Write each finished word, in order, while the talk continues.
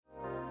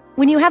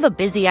When you have a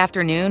busy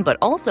afternoon but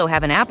also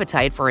have an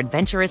appetite for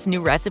adventurous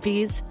new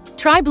recipes,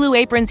 try Blue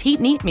Apron's Heat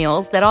and Eat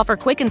meals that offer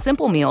quick and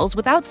simple meals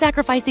without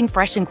sacrificing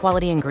fresh and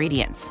quality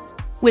ingredients.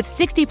 With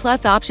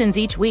 60-plus options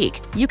each week,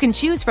 you can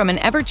choose from an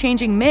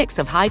ever-changing mix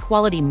of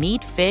high-quality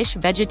meat, fish,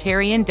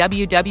 vegetarian,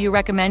 WW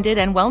recommended,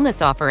 and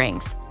wellness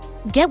offerings.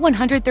 Get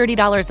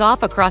 $130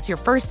 off across your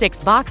first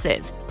 6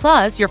 boxes.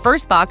 Plus, your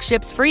first box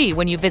ships free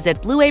when you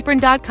visit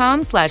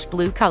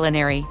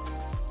blueapron.com/blueculinary.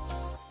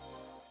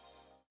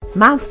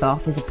 Mouth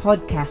Off is a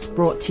podcast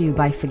brought to you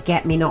by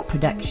Forget Me Not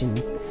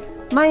Productions.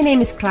 My name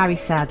is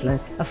Clarice Sadler,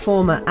 a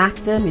former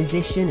actor,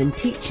 musician and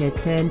teacher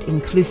turned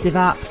inclusive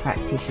arts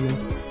practitioner.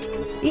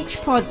 Each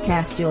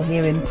podcast you'll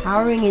hear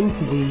empowering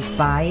interviews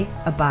by,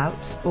 about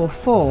or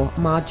for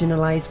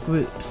marginalised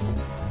groups.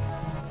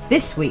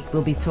 This week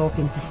we'll be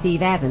talking to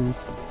Steve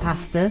Evans,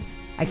 pastor,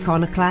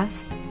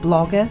 iconoclast,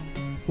 blogger,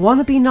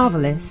 wannabe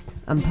novelist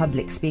and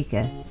public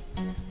speaker.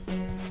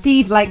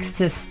 Steve likes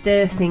to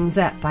stir things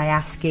up by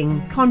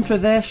asking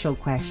controversial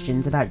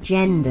questions about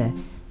gender,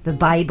 the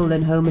Bible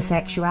and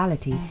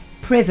homosexuality,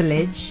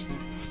 privilege,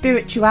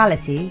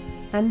 spirituality,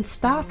 and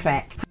Star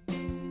Trek.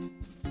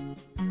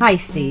 Hi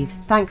Steve,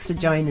 thanks for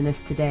joining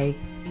us today.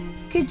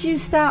 Could you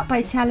start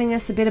by telling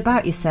us a bit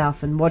about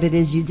yourself and what it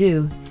is you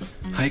do?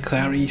 Hi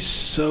Clary,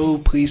 so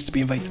pleased to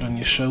be invited on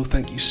your show,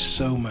 thank you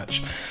so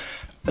much.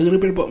 A little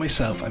bit about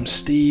myself. I'm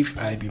Steve.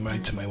 I've been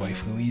married to my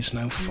wife Louise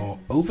now for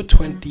over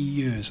 20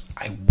 years.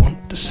 I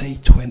want to say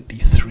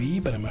 23,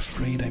 but I'm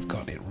afraid I've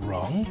got it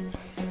wrong.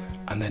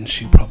 And then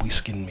she'll probably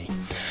skin me.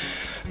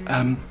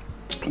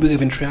 We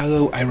live in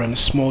Triallo. I run a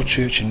small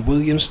church in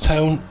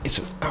Williamstown. It's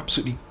an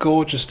absolutely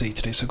gorgeous day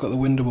today, so I've got the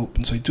window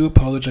open, so I do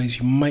apologise.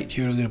 You might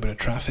hear a little bit of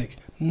traffic.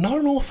 Not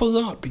an awful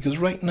lot, because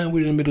right now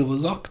we're in the middle of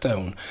a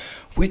lockdown.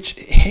 Which,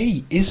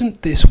 hey,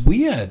 isn't this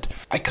weird?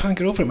 I can't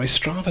get over it. My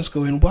Strava's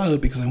going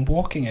wild because I'm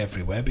walking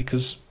everywhere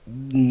because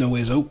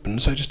nowhere's open,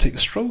 so I just take a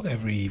stroll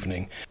every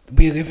evening.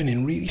 We're living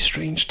in really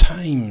strange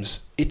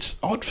times. It's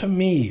odd for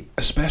me,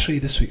 especially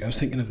this week. I was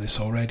thinking of this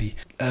already.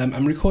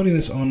 I'm recording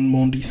this on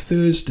Maundy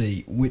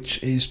Thursday,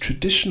 which is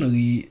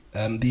traditionally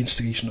the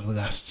instigation of the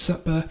Last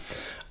Supper,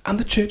 and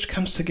the church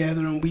comes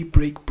together and we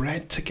break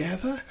bread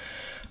together,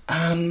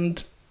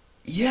 and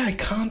yeah, I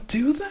can't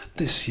do that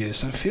this year,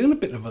 so I'm feeling a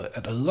bit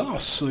at a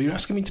loss. So you're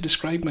asking me to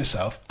describe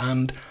myself,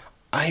 and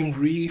I'm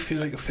really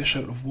feeling like a fish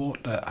out of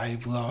water.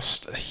 I've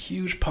lost a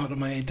huge part of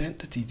my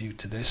identity due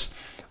to this.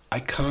 I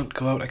can't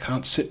go out, I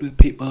can't sit with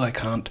people, I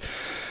can't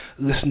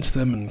listen to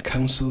them and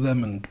counsel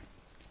them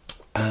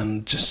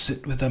and just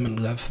sit with them and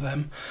love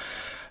them.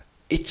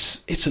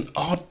 It's an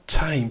odd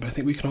time, but I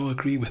think we can all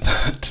agree with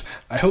that.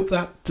 I hope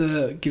that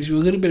gives you a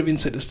little bit of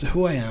insight as to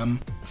who I am.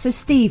 So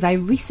Steve, I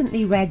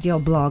recently read your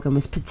blog and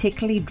was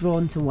particularly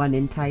drawn to one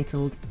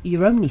entitled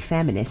You're Only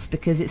Feminist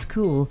Because It's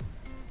Cool.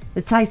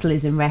 The title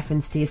is in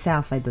reference to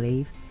yourself, I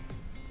believe.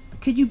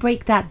 Could you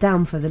break that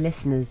down for the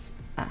listeners?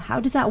 How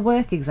does that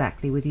work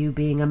exactly with you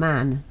being a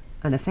man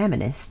and a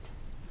feminist?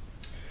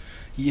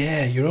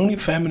 Yeah, you're only a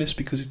feminist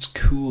because it's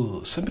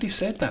cool. Somebody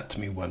said that to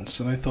me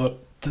once, and I thought,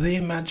 do they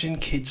imagine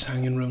kids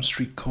hanging around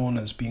street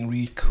corners being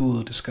really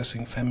cool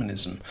discussing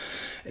feminism?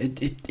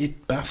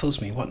 It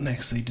baffles me. What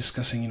next? Are they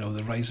discussing,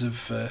 the rise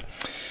of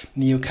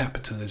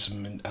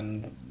neo-capitalism?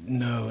 And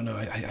no,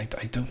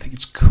 I don't think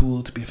it's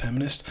cool to be a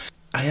feminist.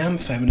 I am a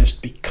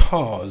feminist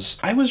because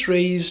I was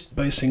raised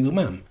by a single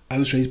mum. I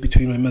was raised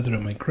between my mother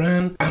and my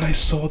gran, and I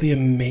saw the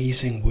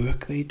amazing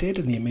work they did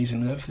and the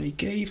amazing love they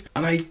gave,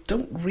 and I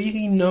don't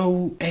really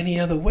know any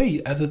other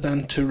way other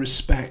than to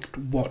respect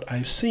what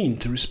I've seen,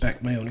 to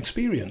respect my own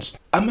experience.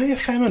 Am I a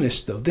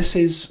feminist though? This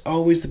is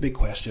always the big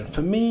question.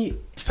 For me,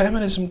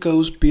 feminism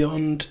goes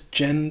beyond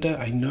gender.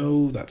 I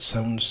know that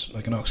sounds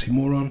like an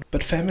oxymoron,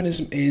 but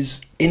feminism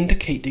is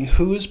indicating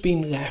who has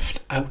been left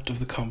out of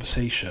the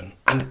conversation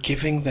and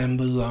giving them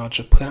the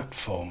larger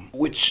platform,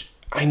 which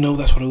I know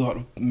that's what a lot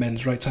of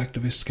men's rights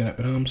activists get up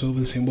in arms over.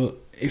 They're saying, well,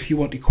 if you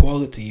want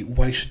equality,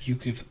 why should you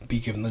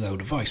be given the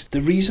louder voice?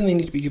 The reason they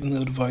need to be given the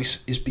louder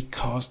voice is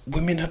because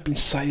women have been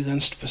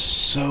silenced for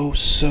so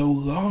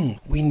long.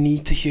 We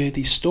need to hear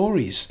these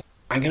stories.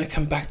 I'm going to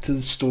come back to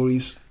the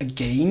stories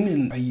again,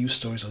 and I use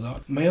stories a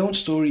lot. My own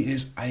story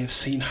is I have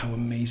seen how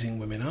amazing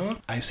women are.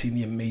 I've seen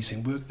the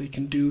amazing work they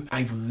can do.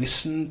 I've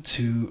listened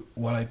to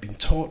what I've been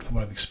taught, from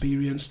what I've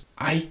experienced.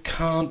 I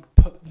can't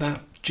put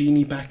that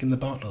genie back in the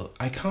bottle.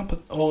 I can't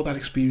put all that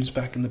experience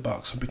back in the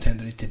box and pretend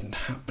that it didn't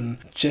happen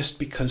just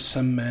because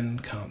some men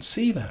can't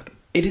see that.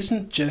 It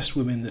isn't just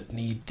women that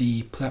need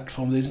the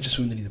platform. It isn't just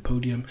women that need the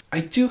podium. I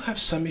do have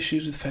some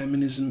issues with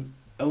feminism,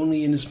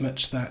 only in as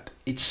much that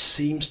it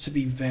seems to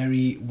be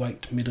very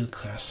white middle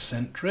class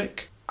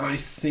centric. I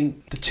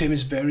think the term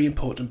is very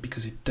important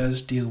because it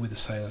does deal with the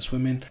silenced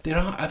women. There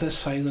are other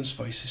silenced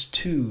voices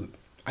too.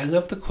 I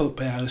love the quote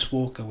by Alice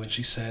Walker when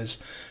she says,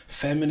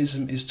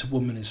 "Feminism is to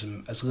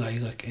womanism as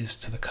lilac is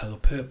to the colour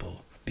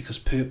purple, because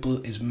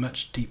purple is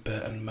much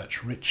deeper and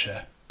much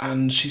richer."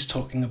 And she's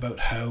talking about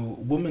how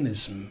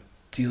womanism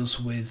deals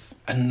with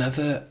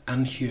another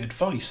unheard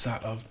voice,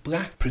 that of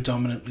black,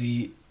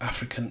 predominantly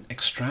African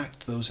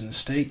extract, those in the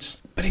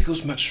States. But it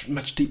goes much,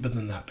 much deeper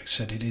than that. Like I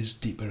said, it is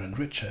deeper and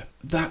richer.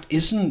 That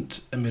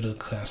isn't a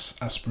middle-class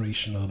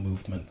aspirational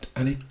movement,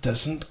 and it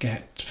doesn't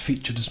get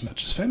featured as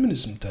much as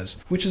feminism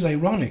does, which is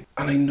ironic.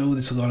 And I know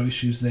there's a lot of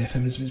issues there.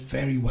 Feminism is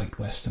very white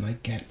Western, I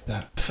get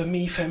that. For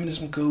me,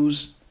 feminism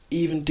goes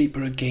even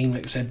deeper again,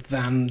 like I said,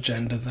 than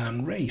gender,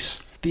 than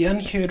race. The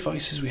unheard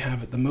voices we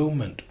have at the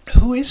moment,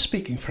 who is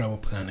speaking for our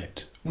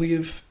planet? We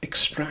have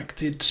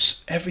extracted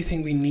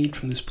everything we need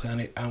from this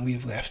planet and we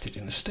have left it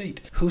in a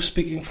state. Who's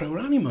speaking for our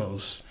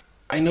animals?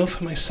 I know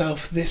for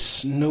myself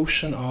this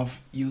notion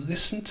of you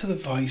listen to the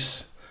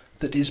voice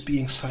that is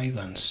being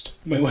silenced.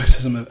 My wife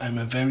says I'm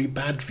a very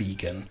bad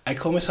vegan. I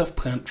call myself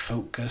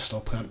plant-focused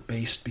or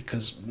plant-based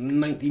because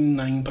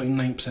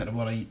 99.9% of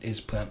what I eat is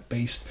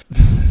plant-based.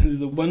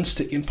 The one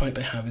sticking point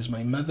I have is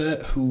my mother,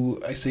 who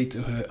I say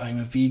to her, I'm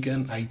a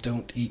vegan, I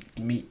don't eat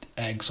meat,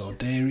 eggs or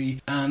dairy.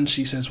 And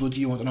she says, well,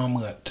 do you want an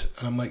omelette?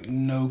 And I'm like,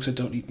 no, because I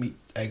don't eat meat,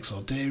 eggs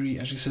or dairy.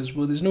 And she says,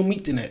 well, there's no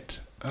meat in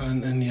it.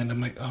 And in the end,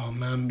 I'm like, oh,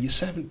 ma'am, you're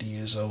 70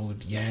 years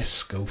old.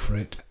 Yes, go for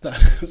it.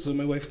 So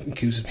my wife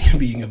accuses me of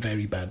being a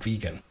very bad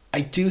vegan. I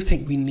do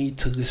think we need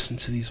to listen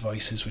to these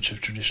voices which have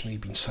traditionally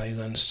been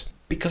silenced,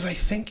 because I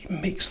think it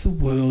makes the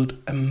world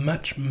a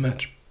much,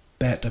 much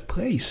better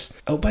place.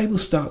 Our Bible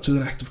starts with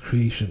an act of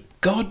creation.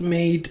 God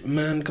made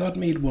man, God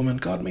made woman,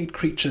 God made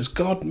creatures,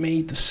 God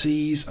made the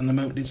seas and the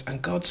mountains,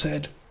 and God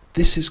said,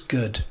 this is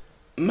good.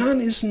 Man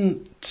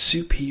isn't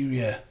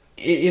superior.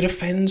 It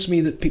offends me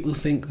that people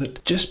think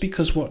that just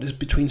because what is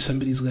between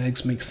somebody's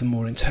legs makes them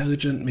more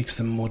intelligent, makes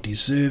them more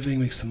deserving,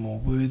 makes them more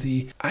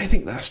worthy. I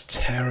think that's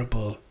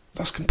terrible.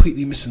 That's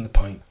completely missing the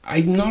point.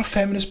 I'm not a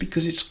feminist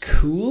because it's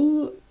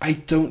cool. I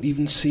don't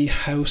even see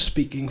how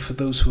speaking for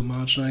those who are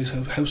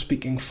marginalised, how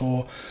speaking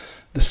for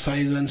the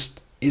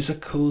silenced is a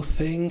cool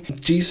thing.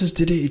 Jesus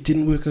did it. It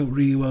didn't work out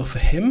really well for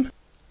him.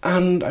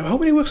 And I'm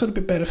hoping it works out a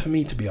bit better for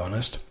me, to be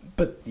honest.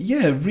 But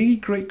yeah, really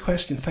great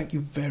question. Thank you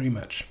very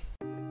much.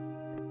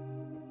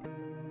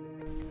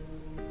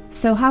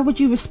 So how would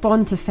you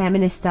respond to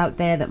feminists out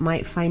there that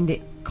might find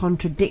it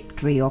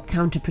contradictory or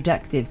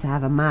counterproductive to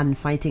have a man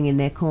fighting in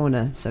their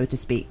corner, so to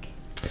speak?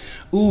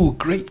 Ooh,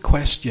 great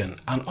question.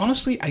 And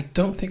honestly, I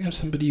don't think I'm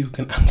somebody who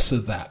can answer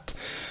that.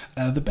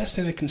 The best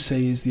thing I can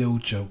say is the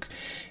old joke.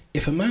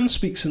 If a man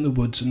speaks in the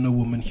woods and no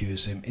woman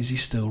hears him, is he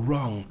still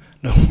wrong?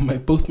 No,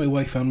 both my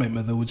wife and my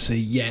mother would say,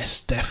 yes,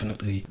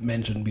 definitely,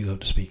 men shouldn't be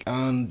allowed to speak.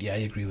 And yeah, I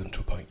agree with them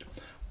to a point.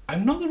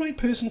 I'm not the right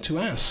person to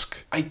ask.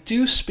 I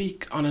do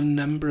speak on a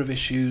number of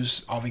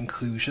issues of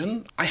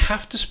inclusion. I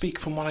have to speak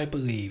from what I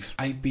believe.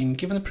 I've been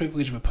given the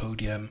privilege of a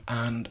podium,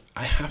 and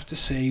I have to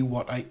say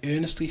what I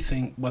earnestly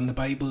think when the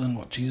Bible and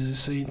what Jesus is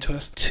saying to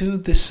us, to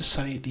this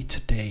society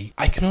today.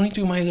 I can only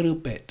do my little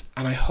bit,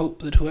 and I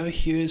hope that whoever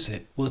hears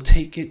it will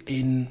take it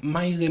in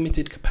my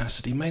limited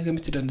capacity, my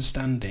limited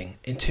understanding,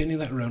 in turning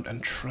that around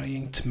and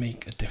trying to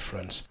make a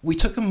difference. We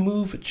took a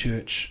move at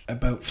church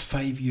about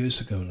 5 years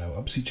ago now.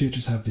 Obviously,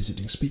 churches have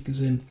visiting speakers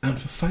in, and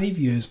for 5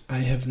 years I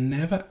have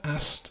never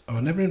asked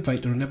or never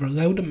invited or never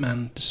allowed a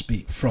man to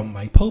speak from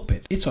my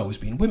pulpit. It's always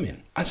been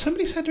women. And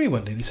somebody said to me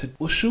one day, they said,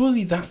 well,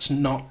 surely that's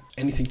not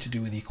anything to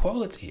do with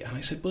equality. And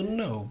I said, well,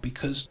 no,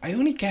 because I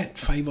only get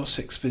 5 or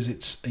 6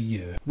 visits a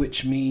year,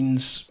 which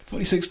means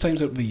 46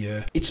 times out of a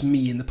year, it's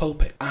me in the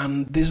pulpit.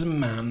 And there's a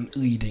man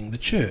leading the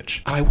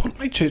church. And I want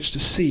my church to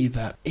see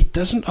that it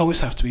doesn't always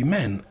have to be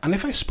men. And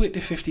if I split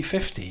it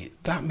 50-50,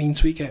 that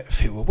means we get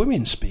fewer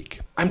women speak.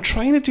 I'm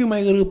trying to do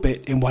my little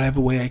bit in whatever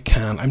way I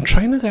can. I'm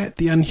trying to let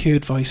the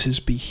unheard voices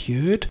be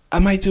heard.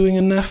 Am I doing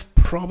enough?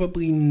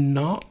 Probably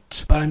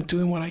not, but I'm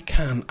doing what I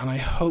can, and I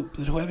hope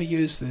that whoever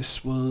hears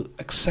this will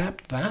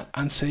accept that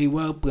and say,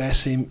 well,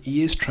 bless him,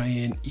 he is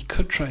trying, he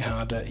could try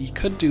harder, he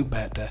could do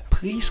better.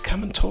 Please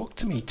come and talk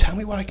to me, tell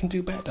me what I can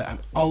do better. I'm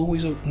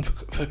always open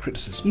for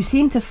criticism. You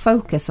seem to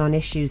focus on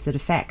issues that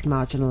affect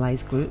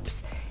marginalised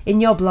groups.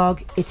 In your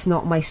blog, It's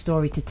Not My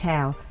Story to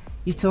Tell,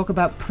 you talk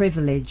about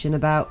privilege and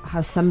about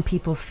how some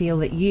people feel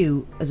that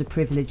you, as a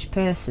privileged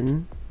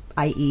person,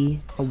 i.e.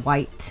 a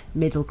white,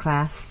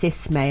 middle-class,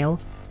 cis male,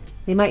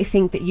 they might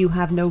think that you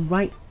have no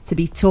right to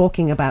be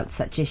talking about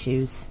such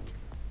issues.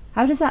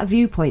 How does that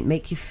viewpoint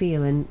make you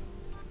feel, and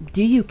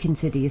do you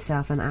consider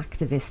yourself an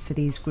activist for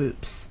these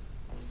groups?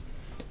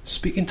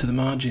 Speaking to the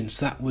margins,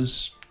 that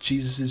was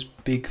Jesus'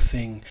 big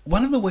thing.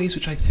 One of the ways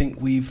which I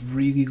think we've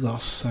really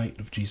lost sight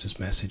of Jesus'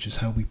 message is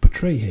how we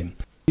portray him.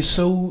 We're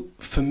so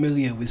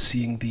familiar with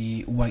seeing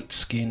the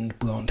white-skinned,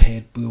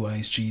 blonde-haired,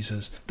 blue-eyed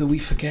Jesus that we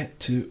forget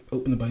to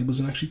open the Bibles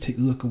and actually take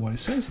a look at what it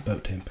says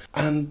about him.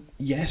 And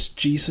yes,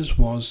 Jesus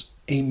was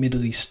a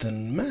Middle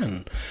Eastern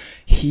man.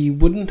 He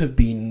wouldn't have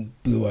been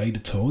blue-eyed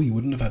at all. He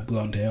wouldn't have had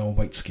blonde hair or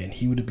white skin.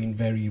 He would have been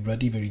very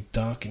ruddy, very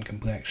dark in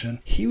complexion.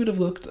 He would have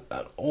looked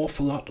an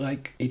awful lot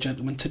like a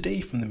gentleman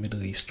today from the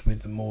Middle East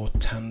with a more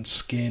tanned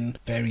skin,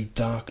 very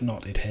dark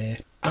knotted hair.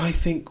 And I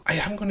think I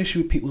haven't got an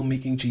issue with people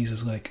making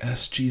Jesus like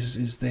us. Jesus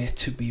is there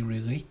to be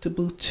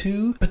relatable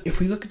to. But if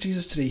we look at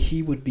Jesus today,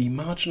 he would be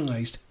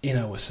marginalised in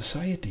our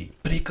society.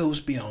 But it goes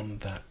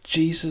beyond that.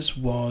 Jesus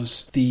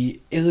was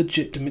the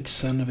illegitimate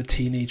son of a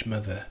teenage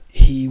mother.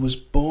 He was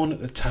born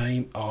at the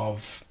time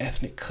of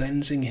ethnic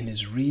cleansing in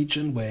his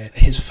region where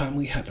his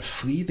family had to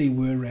flee. They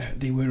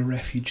were a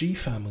refugee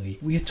family.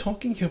 We are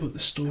talking here about the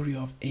story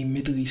of a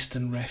Middle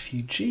Eastern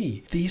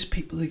refugee. These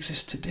people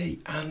exist today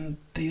and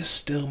they are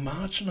still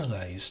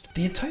marginalised.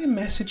 The entire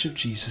message of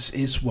Jesus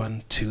is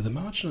one to the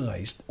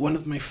marginalised. One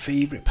of my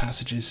favourite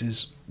passages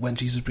is when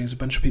Jesus brings a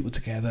bunch of people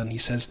together and he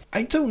says,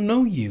 I don't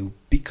know you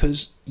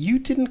because you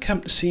didn't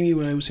come to see me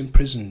when I was in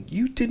prison.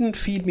 You didn't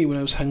feed me when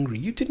I was hungry.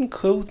 You didn't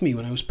clothe me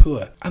when I was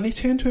poor. And they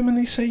turn to him and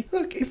they say,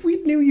 look, if we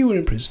knew you were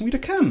in prison, we'd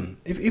have come.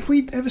 If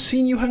we'd ever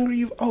seen you hungry,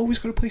 you've always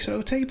got a place at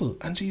our table.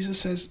 And Jesus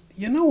says,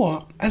 you know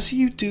what? As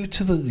you do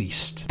to the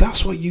least,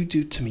 that's what you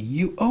do to me.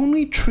 You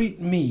only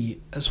treat me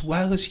as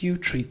well as you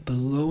treat the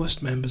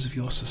lowest members of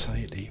your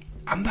society.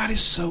 And that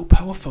is so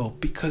powerful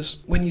because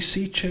when you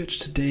see church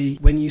today,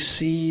 when you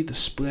see the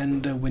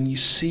splendour, when you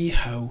see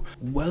how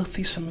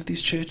wealthy some of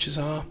these churches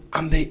are,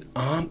 and they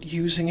aren't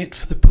using it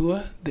for the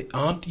poor, they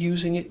aren't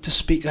using it to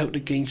speak out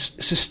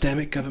against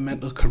systemic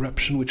governmental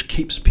corruption which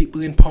keeps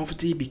people in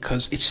poverty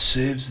because it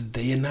serves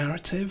their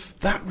narrative,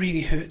 that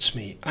really hurts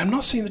me. I'm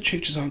not saying the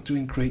churches aren't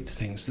doing great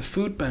things. The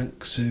food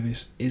bank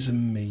service is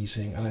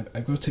amazing and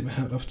I've got to take my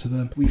hat off to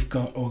them. We've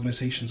got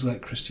organisations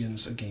like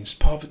Christians Against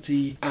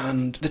Poverty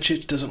and the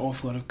church does an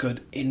awful lot of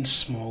good in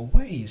small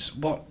ways.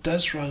 What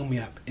does rile me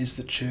up is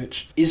the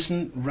church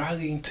isn't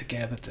rallying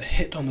together to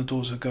hit on the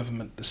doors of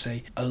government to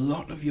say a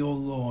lot of your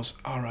laws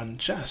are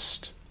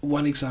unjust.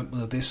 One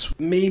example of this,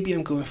 maybe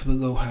I'm going for the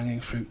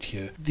low-hanging fruit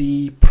here.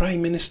 The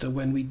Prime Minister,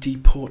 when we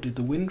deported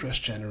the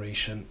Windrush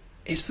generation,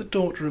 is the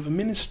daughter of a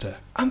minister.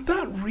 And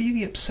that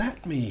really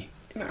upset me.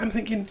 I'm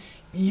thinking,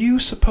 you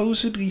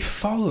supposedly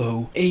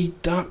follow a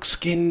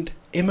dark-skinned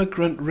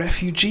immigrant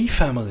refugee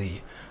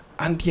family.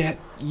 And yet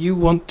you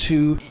want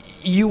to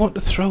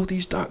throw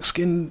these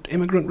dark-skinned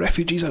immigrant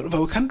refugees out of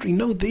our country.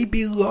 No, they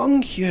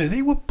belong here.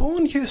 They were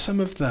born here, some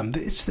of them.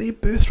 It's their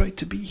birthright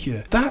to be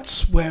here.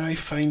 That's where I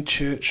find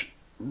church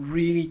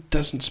really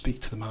doesn't speak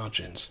to the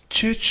margins.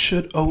 Church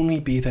should only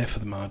be there for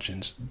the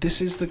margins.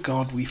 This is the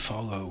God we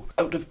follow.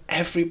 Out of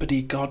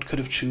everybody God could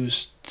have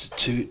chosen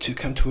to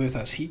come to earth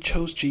as, he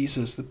chose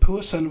Jesus, the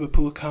poor son of a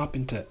poor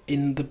carpenter,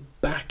 in the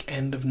back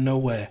end of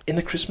nowhere. In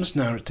the Christmas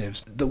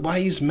narratives, the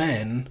wise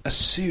men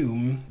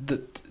assume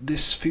that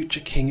this future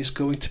king is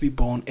going to be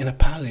born in a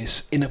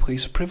palace, in a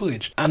place of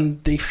privilege,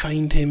 and they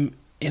find him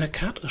in a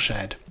cattle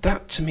shed.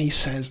 That to me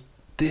says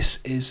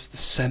this is the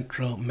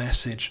central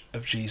message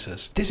of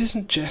Jesus. This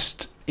isn't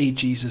just a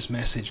Jesus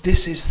message.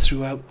 This is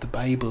throughout the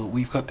Bible.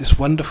 We've got this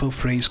wonderful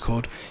phrase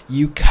called,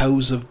 you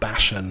cows of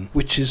Bashan,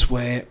 which is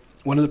where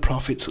one of the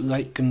prophets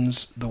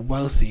likens the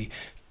wealthy.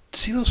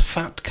 See those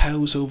fat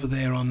cows over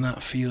there on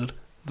that field?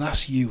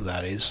 That's you,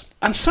 that is.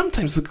 And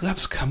sometimes the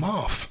gloves come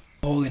off.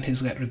 Paul, in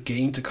his letter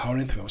again to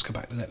Corinth, we always come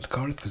back to the letter to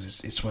Corinth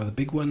because it's one of the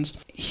big ones,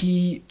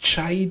 he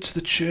chides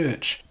the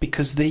church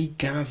because they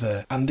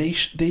gather and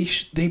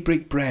they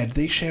break bread,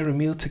 they share a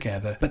meal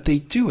together, but they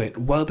do it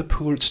while the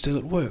poor are still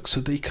at work, so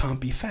they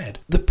can't be fed.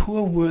 The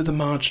poor were the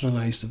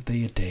marginalised of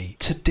their day.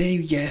 Today,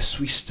 yes,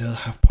 we still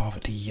have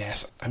poverty,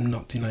 yes, I'm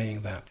not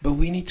denying that, but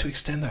we need to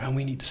extend that and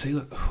we need to say,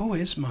 look, who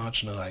is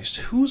marginalised?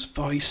 Whose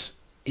voice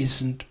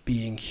isn't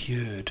being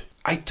heard?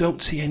 I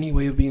don't see any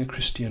way of being a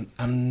Christian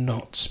and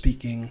not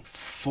speaking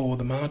for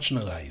the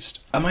marginalised.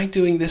 Am I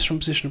doing this from a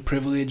position of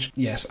privilege?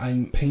 Yes,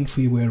 I'm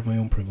painfully aware of my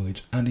own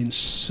privilege, and in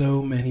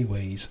so many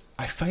ways,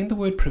 I find the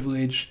word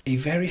privilege a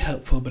very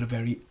helpful but a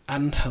very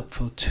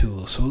unhelpful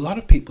tool. So a lot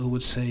of people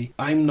would say,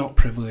 I'm not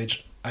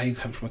privileged, I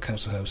come from a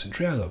council house in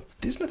Triallo.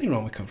 There's nothing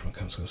wrong with coming from a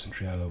council house in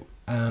Triallo,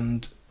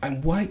 and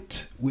I'm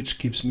white, which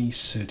gives me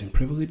certain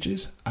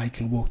privileges. I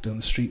can walk down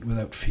the street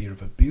without fear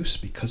of abuse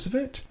because of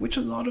it, which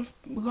a lot of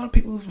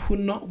people who are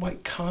not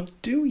white can't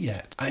do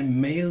yet. I'm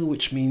male,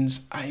 which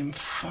means I'm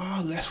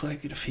far less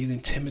likely to feel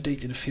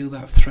intimidated, to feel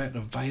that threat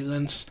of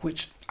violence,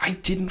 which I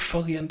didn't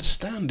fully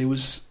understand.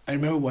 I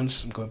remember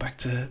once, I'm going back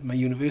to my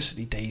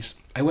university days,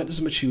 I went as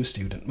a mature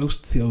student.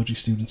 Most theology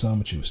students are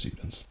mature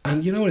students.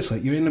 And you know what it's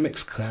like, you're in a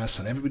mixed class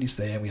and everybody's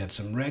there, and we had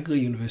some regular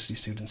university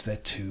students there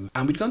too.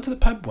 And we'd gone to the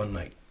pub one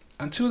night.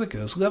 And two of the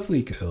girls,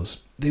 lovely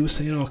girls, they were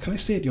saying, oh, can I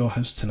stay at your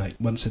house tonight?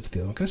 One said to the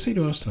other one, can I stay at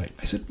your house tonight?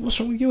 I said, what's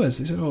wrong with you? They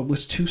said, oh,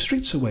 it's 2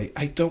 streets away.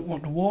 I don't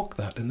want to walk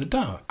that in the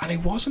dark. And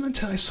it wasn't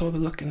until I saw the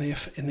look in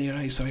their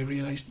eyes that I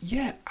realised,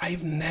 yeah,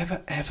 I've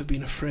never ever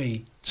been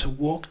afraid to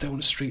walk down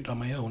the street on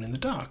my own in the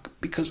dark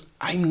because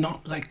I'm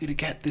not likely to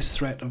get this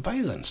threat of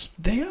violence.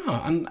 They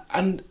are.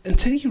 And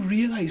until you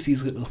realise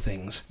these little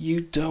things,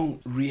 you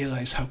don't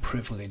realise how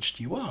privileged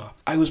you are.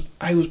 I was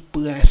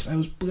blessed. I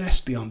was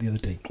blessed beyond the other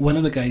day. One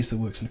of the guys that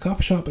works in a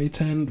coffee shop I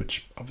attend,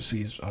 which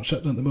obviously He's on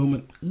shutdown at the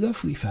moment.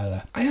 Lovely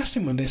fella. I asked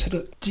him one day, I said,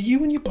 look, do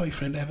you and your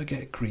boyfriend ever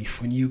get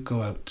grief when you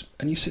go out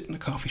and you sit in a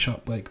coffee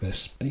shop like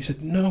this? And he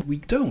said, no, we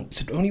don't. He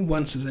said, only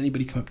once has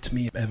anybody come up to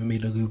me ever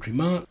made a lewd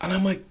remark. And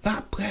I'm like,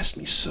 that blessed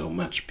me so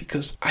much,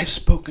 because I've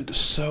spoken to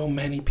so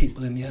many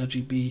people in the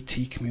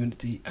LGBT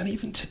community, and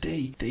even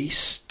today, they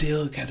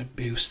still get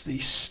abuse. They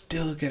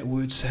still get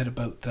words said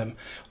about them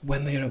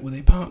when they're out with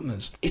their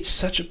partners. It's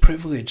such a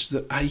privilege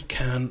that I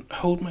can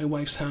hold my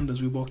wife's hand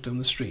as we walk down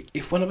the street.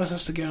 If one of us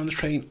has to get on the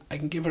train, I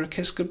can give her a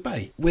kiss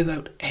goodbye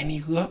without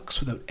any looks,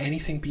 without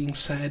anything being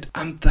said,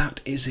 and that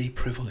is a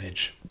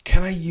privilege.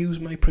 Can I use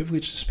my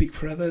privilege to speak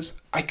for others?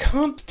 I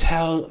can't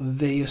tell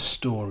their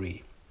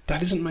story.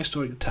 That isn't my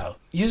story to tell.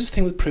 Here's the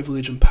thing with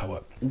privilege and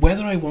power.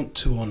 Whether I want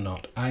to or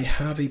not, I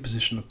have a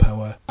position of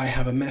power. I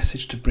have a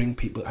message to bring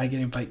people. I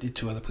get invited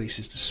to other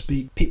places to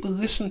speak. People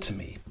listen to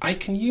me. I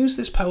can use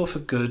this power for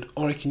good,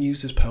 or I can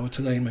use this power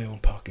to line my own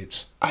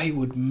pockets. I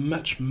would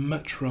much,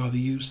 much rather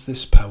use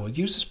this power,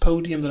 use this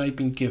podium that I've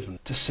been given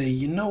to say,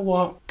 you know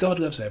what? God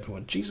loves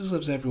everyone. Jesus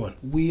loves everyone.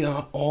 We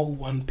are all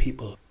one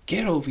people.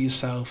 Get over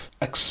yourself.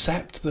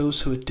 Accept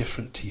those who are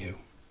different to you.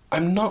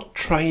 I'm not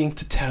trying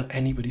to tell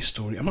anybody's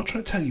story. I'm not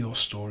trying to tell your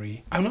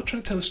story. I'm not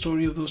trying to tell the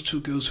story of those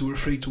two girls who were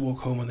afraid to walk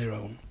home on their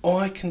own. All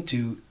I can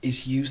do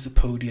is use the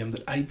podium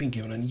that I've been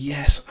given, and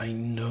yes, I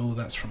know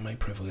that's from my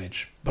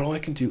privilege, but all I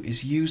can do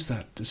is use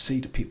that to say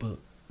to people,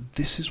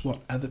 this is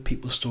what other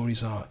people's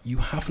stories are. You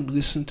haven't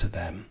listened to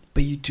them,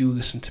 but you do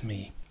listen to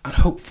me. And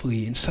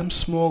hopefully, in some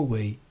small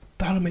way,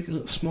 that'll make a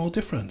little small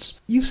difference.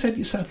 You said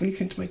yourself when you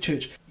came to my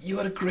church, you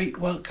had a great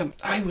welcome.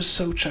 I was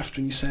so chuffed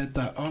when you said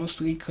that.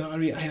 Honestly,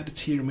 Clary, I had a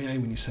tear in my eye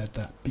when you said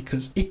that,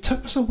 because it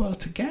took us a while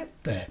to get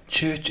there.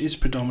 Church is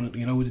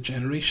predominantly an older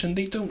generation.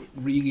 They don't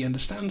really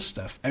understand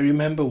stuff. I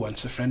remember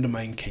once a friend of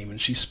mine came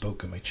and she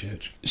spoke at my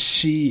church.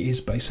 She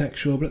is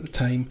bisexual, but at the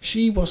time,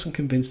 she wasn't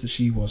convinced that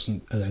she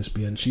wasn't a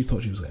lesbian. She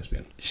thought she was a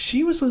lesbian.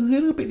 She was a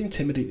little bit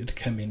intimidated to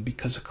come in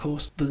because, of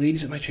course, the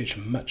ladies at my church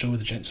are much older,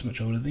 the gents are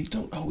much older. They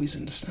don't always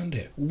understand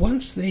it.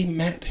 Once they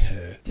met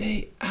her,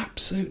 they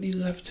absolutely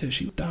loved her.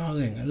 She was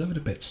darling. I love her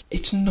to bits.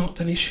 It's not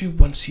an issue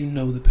once you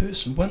know the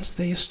person. Once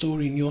their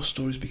story and your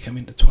stories become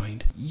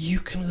intertwined, you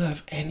can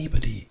love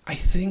anybody. I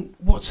think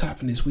what's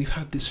happened is we've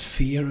had this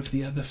fear of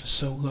the other for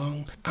so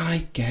long.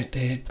 I get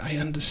it. I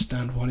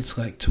understand what it's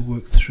like to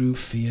work through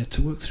fear,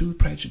 to work through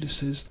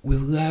prejudices.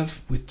 With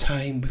love, with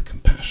time, with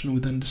compassion,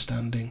 with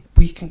understanding,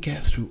 we can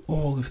get through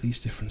all of these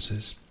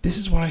differences. This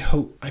is what I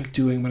hope I'm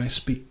doing when I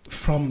speak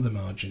from the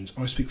margins,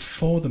 or I speak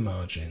for the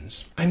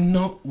margins. I'm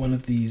not one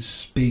of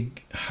these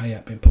big,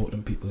 high-up,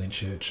 important people in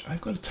church.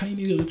 I've got a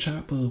tiny little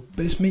chapel,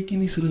 but it's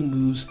making these little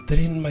moves that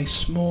in my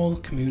small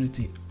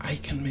community, I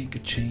can make a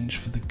change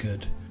for the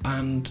good.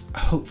 And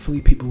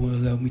hopefully people will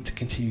allow me to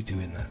continue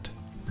doing that.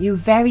 You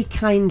very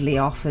kindly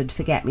offered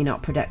Forget Me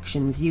Not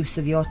Productions use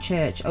of your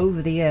church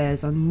over the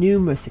years on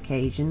numerous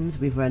occasions.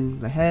 We've run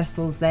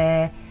rehearsals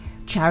there,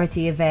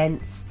 charity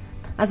events.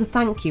 As a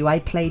thank you, I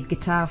played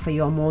guitar for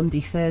your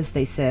Maundy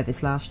Thursday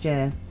service last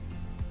year.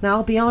 Now,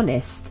 I'll be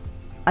honest,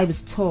 I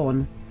was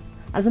torn.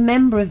 As a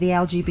member of the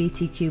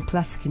LGBTQ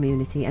plus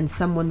community and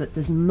someone that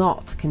does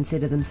not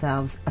consider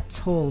themselves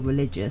at all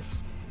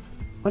religious,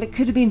 well, it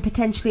could have been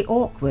potentially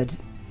awkward.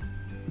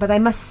 But I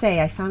must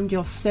say I found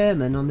your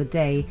sermon on the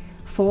day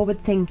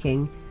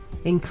forward-thinking,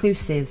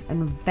 inclusive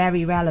and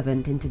very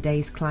relevant in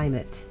today's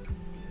climate.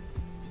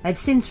 I've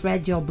since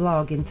read your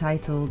blog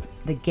entitled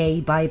The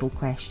Gay Bible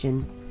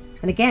Question,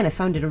 and again I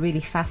found it a really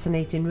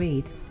fascinating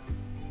read.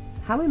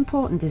 How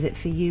important is it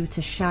for you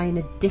to shine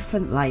a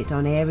different light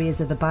on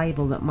areas of the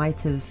Bible that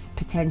might have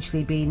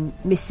potentially been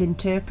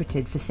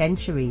misinterpreted for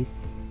centuries,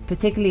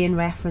 particularly in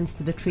reference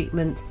to the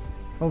treatment,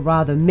 or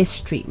rather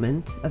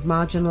mistreatment, of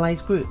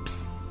marginalised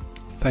groups?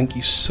 Thank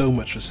you so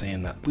much for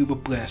saying that. We were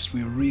blessed.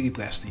 We were really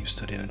blessed that you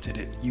stood in and did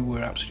it. You were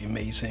absolutely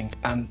amazing.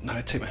 And now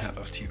I take my hat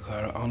off to you,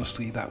 Clara.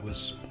 Honestly, that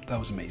was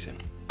amazing.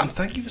 And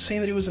thank you for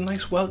saying that it was a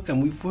nice welcome.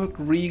 We've worked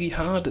really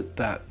hard at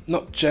that,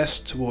 not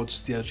just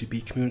towards the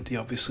LGBT community,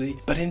 obviously,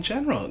 but in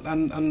general.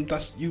 And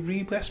that's, you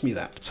really blessed me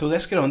that. So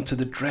let's get on to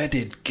the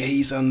dreaded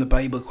gays and the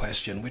Bible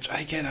question, which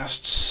I get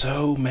asked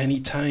so many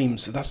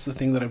times. So that's the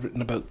thing that I've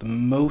written about the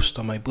most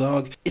on my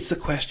blog. It's the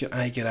question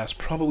I get asked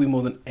probably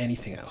more than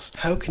anything else.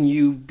 How can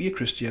you be a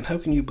Christian? How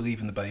can you believe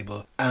in the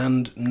Bible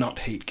and not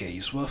hate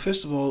gays? Well,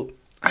 first of all,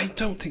 I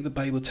don't think the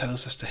Bible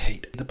tells us to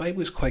hate. The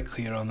Bible is quite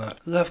clear on that.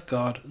 Love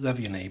God,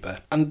 love your neighbour.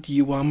 And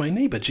you are my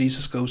neighbour.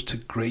 Jesus goes to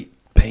great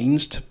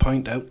pains to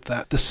point out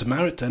that the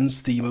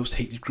Samaritans, the most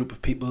hated group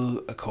of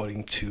people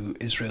according to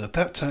Israel at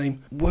that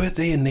time, were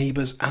their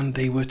neighbours, and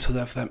they were to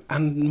love them.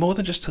 And more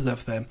than just to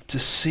love them, to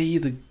see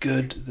the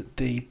good that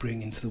they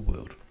bring into the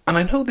world. And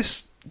I know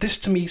this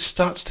to me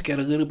starts to get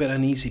a little bit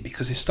uneasy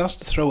because it starts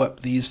to throw up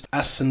these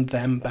us and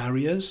them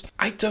barriers.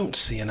 I don't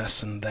see an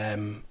us and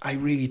them. I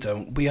really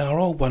don't. We are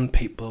all one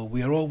people.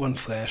 We are all one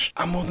flesh.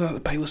 And more than that, the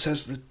Bible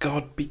says that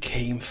God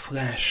became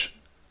flesh.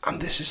 And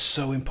this is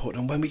so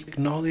important. When we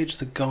acknowledge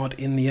the God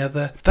in the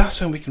other, that's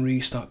when we can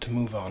really start to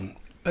move on.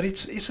 But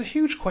it's a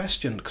huge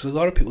question because a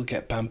lot of people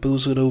get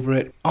bamboozled over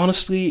it.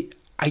 Honestly,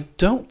 I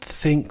don't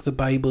think the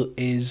Bible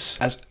is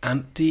as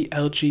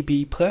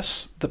anti-LGB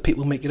plus that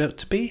people make it out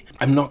to be.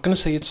 I'm not going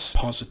to say it's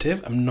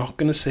positive. I'm not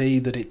going to say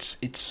that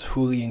it's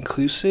wholly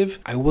inclusive.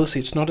 I will say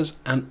it's not as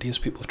anti as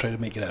people have tried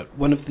to make it out.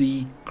 One of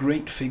the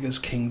great figures,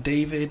 King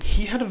David,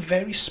 he had a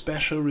very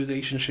special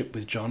relationship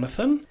with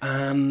Jonathan,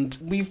 and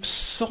we've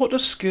sort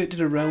of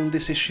skirted around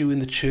this issue in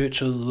the church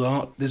a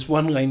lot. There's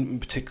one line in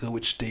particular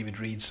which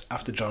David reads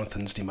after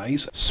Jonathan's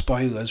demise.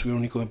 Spoilers, we're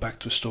only going back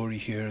to a story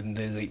here in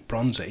the late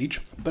Bronze Age.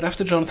 But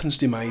after Jonathan's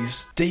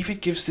demise,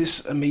 David gives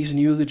this amazing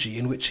eulogy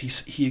in which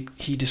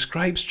he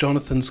describes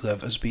Jonathan's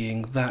love as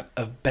being that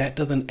of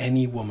better than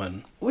any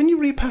woman. When you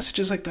read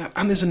passages like that,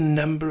 and there's a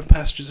number of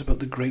passages about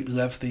the great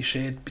love they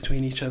shared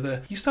between each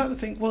other, you start to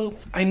think, well,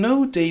 I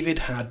know David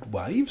had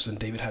wives and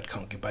David had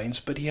concubines,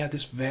 but he had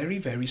this very,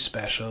 very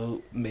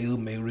special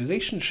male-male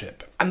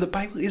relationship. And the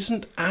Bible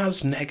isn't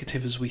as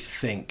negative as we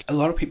think. A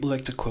lot of people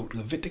like to quote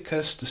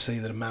Leviticus to say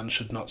that a man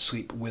should not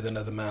sleep with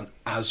another man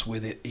as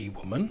with a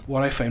woman.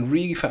 What I find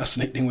really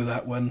fascinating with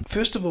that one,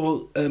 first of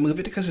all,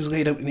 Leviticus is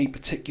laid out in a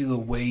particular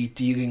way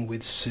dealing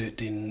with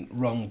certain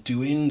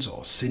wrongdoings,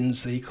 or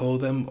sins they call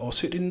them, or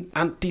certain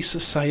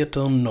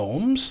anti-societal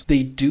norms.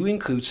 They do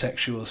include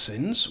sexual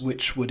sins,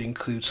 which would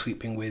include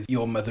sleeping with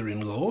your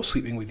mother-in-law,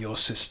 sleeping with your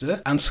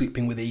sister, and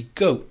sleeping with a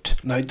goat.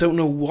 Now, I don't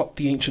know what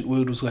the ancient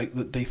world was like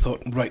that they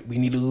thought, right, we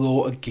need a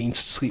law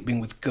against sleeping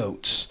with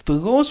goats. The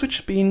laws which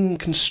have been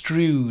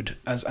construed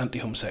as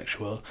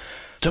anti-homosexual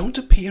don't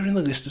appear in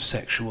the list of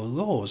sexual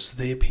laws.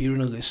 They appear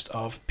in a list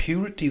of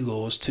purity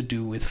laws to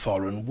do with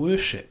foreign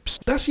worships.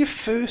 That's your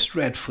first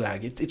red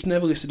flag. It's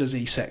never listed as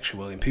a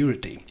sexual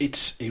impurity.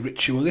 It's a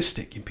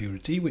ritualistic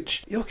impurity,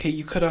 which, okay,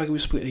 you could argue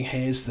with splitting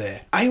hairs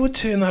there. I would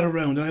turn that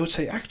around and I would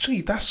say,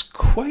 actually, that's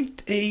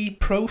quite a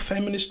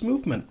pro-feminist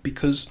movement,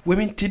 because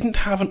women didn't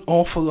have an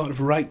awful lot of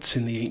rights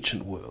in the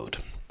ancient world.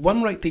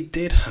 One right they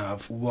did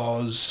have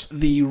was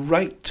the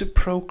right to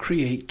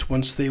procreate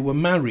once they were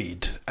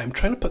married. I'm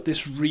trying to put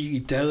this really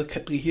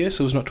delicately here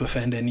so as not to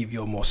offend any of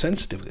your more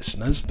sensitive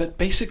listeners, but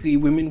basically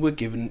women were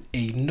given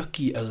a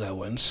nookie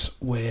allowance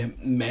where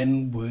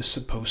men were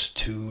supposed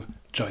to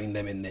join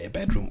them in their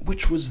bedroom,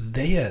 which was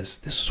theirs.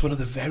 This was one of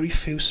the very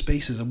few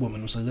spaces a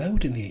woman was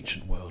allowed in the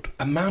ancient world.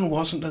 A man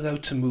wasn't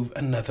allowed to move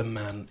another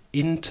man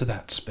into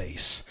that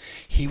space.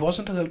 He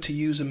wasn't allowed to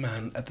use a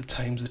man at the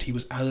times that he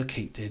was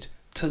allocated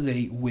to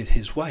lay with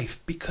his wife,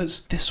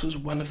 because this was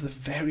one of the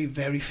very,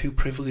 very few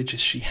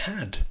privileges she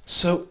had.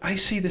 So I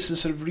see this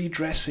as sort of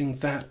redressing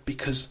that,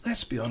 because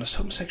let's be honest,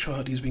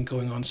 homosexuality has been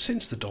going on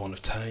since the dawn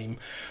of time.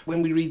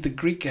 When we read the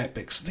Greek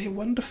epics, they're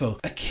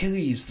wonderful.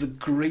 Achilles, the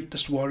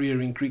greatest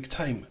warrior in Greek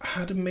time,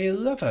 had a male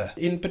lover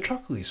in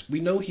Patroclus. We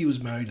know he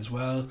was married as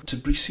well to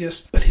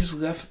Briseis, but his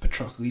love for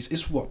Patroclus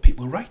is what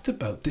people write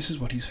about. This is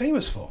what he's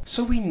famous for.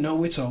 So we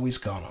know it's always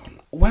gone on.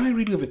 When I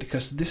read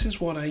Leviticus, this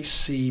is what I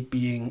see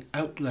being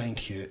outlined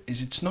here,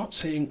 is it's not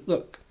saying,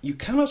 look, you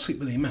cannot sleep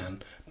with a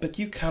man, but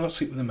you cannot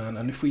sleep with a man.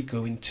 And if we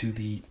go into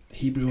the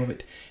Hebrew of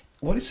it,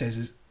 what it says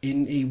is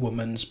in a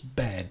woman's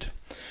bed,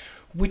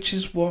 which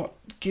is what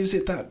gives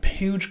it that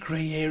huge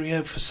grey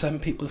area for some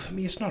people. For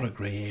me, it's not a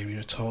grey area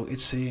at all.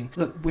 It's saying,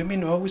 look,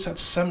 women always had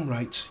some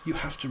rights. You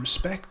have to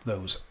respect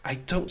those. I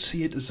don't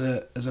see it as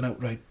an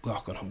outright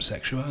block on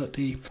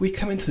homosexuality. We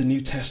come into the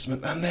New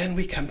Testament, and then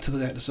we come to the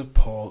letters of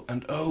Paul,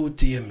 and oh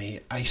dear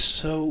me, I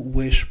so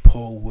wish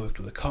Paul worked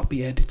with a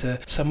copy editor,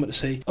 someone to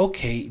say,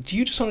 okay, do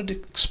you just want to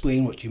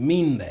explain what you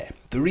mean there?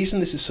 The reason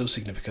this is so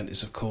significant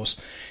is, of course,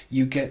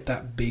 you get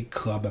that big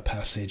clobber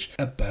passage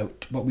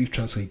about what we've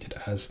translated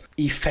as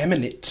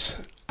effeminate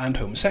and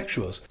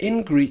homosexuals.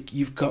 In Greek,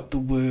 you've got the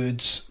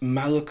words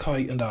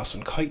malakoi and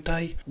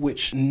arsenkoitai,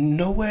 which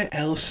nowhere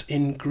else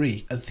in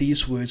Greek are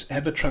these words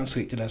ever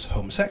translated as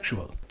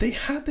homosexual. They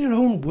had their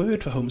own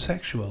word for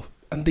homosexual,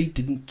 and they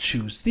didn't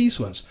choose these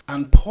ones.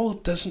 And Paul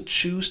doesn't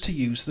choose to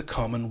use the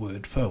common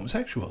word for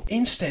homosexual.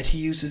 Instead, he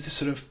uses this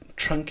sort of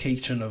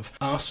truncation of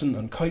arsen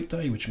and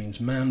koitai, which means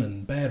man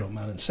and bed or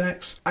man and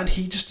sex, and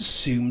he just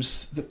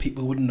assumes that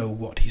people would know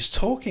what he's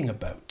talking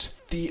about.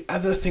 The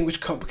other thing which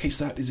complicates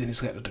that is in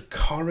his letter to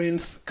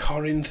Corinth.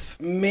 Corinth,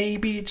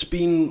 maybe it's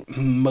been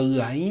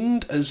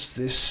maligned as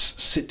this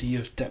city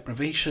of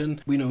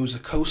deprivation. We know it was a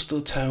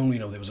coastal town, we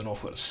know there was an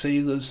awful lot of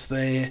sailors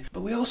there,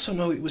 but we also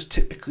know it was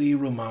typically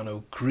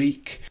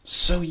Romano-Greek.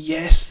 So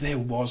yes, there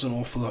was an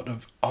awful lot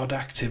of odd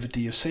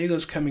activity of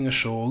sailors coming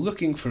ashore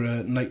looking for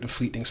a night of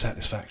fleeting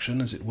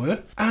satisfaction, as it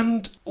were,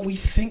 and we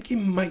think it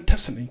might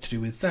have something to do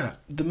with that.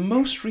 The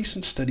most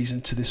recent studies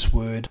into this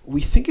word,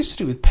 we think it's to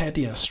do with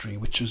pediastry,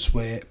 which is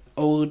where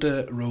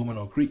older Roman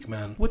or Greek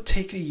man would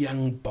take a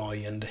young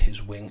boy under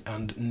his wing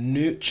and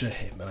nurture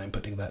him, and I'm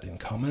putting that in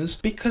commas,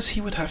 because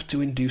he would have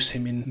to induce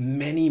him in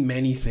many,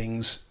 many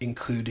things,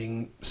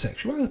 including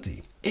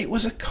sexuality. It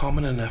was a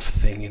common enough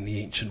thing in the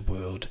ancient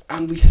world,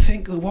 and we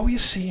think that what we are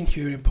seeing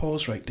here in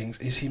Paul's writings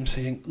is him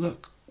saying,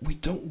 look, we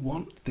don't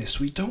want this.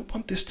 We don't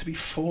want this to be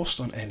forced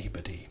on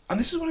anybody. And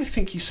this is what I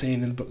think he's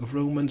saying in the book of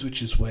Romans,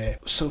 which is where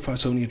so far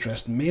it's only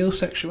addressed male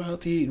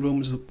sexuality.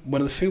 Romans is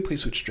one of the few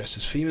places which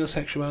addresses female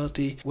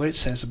sexuality, where it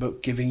says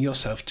about giving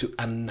yourself to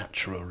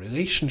unnatural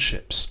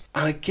relationships.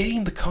 And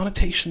again, the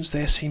connotations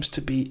there seems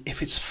to be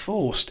if it's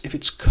forced, if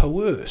it's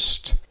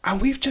coerced. And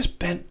we've just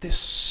bent this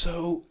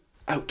so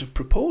out of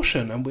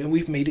proportion, and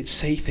we've made it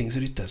say things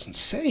that it doesn't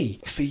say.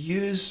 For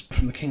years,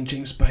 from the King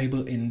James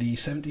Bible in the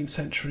 17th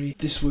century,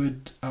 this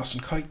word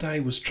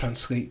arsenkoitai was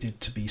translated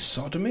to be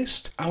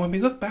sodomist. And when we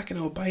look back in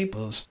our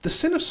Bibles, the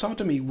sin of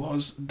sodomy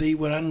was they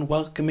were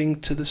unwelcoming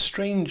to the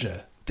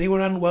stranger. They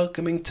were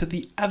unwelcoming to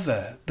the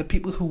other, the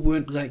people who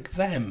weren't like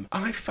them.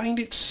 And I find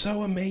it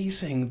so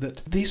amazing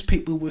that these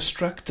people were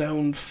struck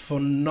down for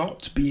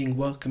not being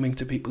welcoming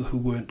to people who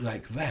weren't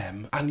like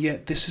them. And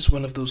yet this is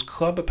one of those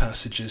clobber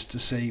passages to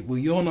say, well,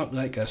 you're not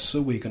like us,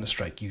 so we're going to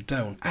strike you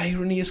down.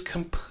 Irony is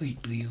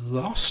completely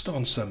lost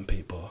on some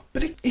people.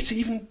 But it's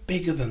even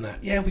bigger than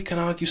that. Yeah, we can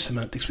argue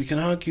semantics, we can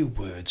argue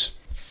words.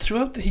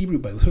 Throughout the Hebrew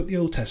Bible, throughout the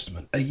Old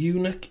Testament, a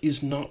eunuch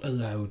is not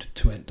allowed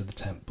to enter the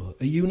temple.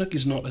 A eunuch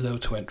is not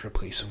allowed to enter a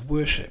place of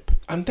worship.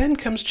 And then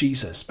comes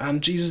Jesus,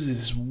 and Jesus is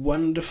this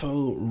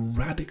wonderful,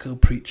 radical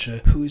preacher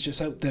who is just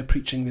out there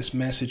preaching this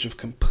message of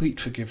complete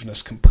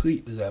forgiveness,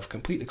 complete love,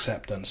 complete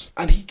acceptance.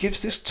 And he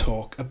gives this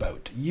talk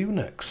about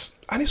eunuchs.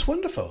 And it's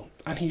wonderful.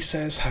 And he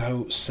says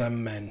how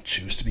some men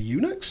choose to be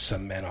eunuchs,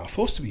 some men are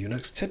forced to be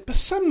eunuchs. He said, but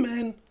some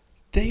men,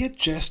 they are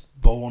just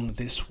born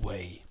this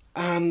way.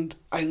 And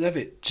I love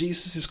it.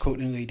 Jesus is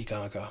quoting Lady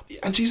Gaga.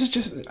 And Jesus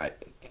just...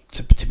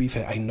 To be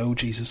fair, I know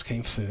Jesus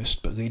came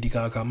first, but Lady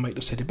Gaga might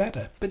have said it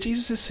better. But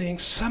Jesus is saying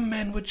some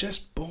men were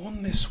just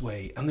born this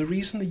way, and the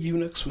reason the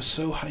eunuchs were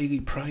so highly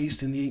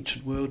prized in the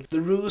ancient world, the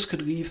rulers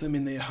could leave them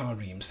in their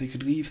harems, they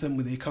could leave them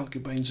with their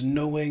concubines,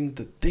 knowing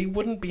that they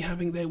wouldn't be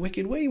having their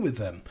wicked way with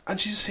them. And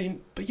Jesus is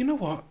saying, but you know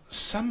what?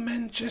 Some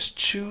men just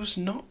choose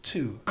not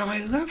to. And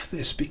I love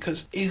this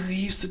because it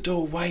leaves the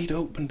door wide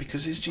open,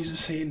 because is Jesus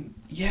saying,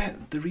 yeah,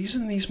 the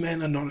reason these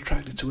men are not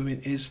attracted to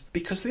women is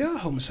because they are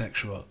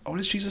homosexual? Or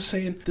is Jesus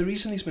saying, the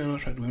reason these men are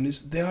attracted to women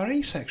is they are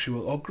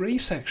asexual or grey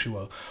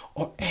sexual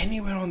or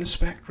anywhere on the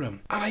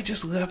spectrum? And I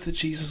just love that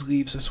Jesus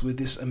leaves us with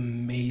this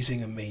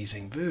amazing,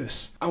 amazing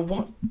verse. And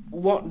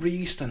what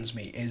really stuns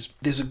me is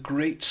there's a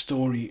great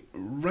story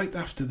right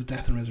after the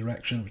death and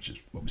resurrection, which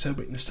is what we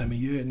celebrate this time of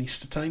year in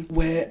Easter time,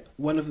 where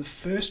one of the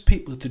first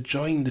people to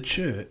join the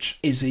church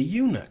is a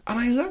eunuch. And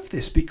I love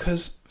this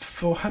because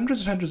for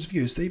hundreds and hundreds of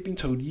years they've been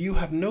told, you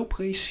have no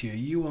place here,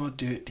 you are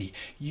dirty,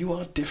 you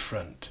are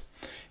different.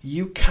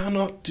 You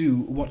cannot do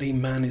what a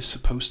man is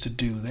supposed to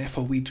do,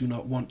 therefore we do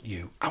not want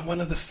you. And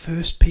one of the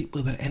first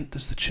people that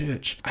enters the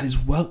church and is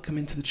welcome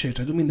into the church,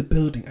 I don't mean the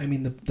building, I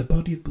mean the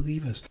body of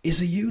believers,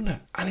 is a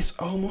eunuch. And it's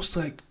almost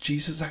like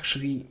Jesus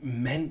actually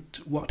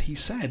meant what he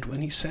said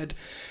when he said,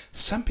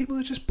 some people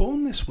are just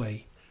born this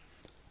way.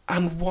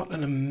 And what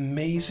an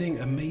amazing,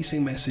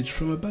 amazing message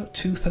from about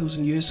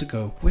 2,000 years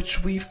ago,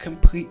 which we've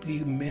completely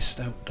missed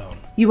out on.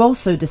 You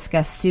also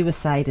discuss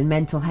suicide and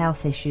mental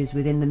health issues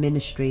within the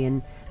ministry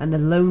and the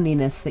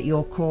loneliness that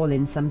your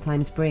calling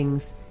sometimes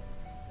brings.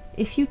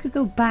 If you could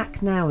go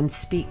back now and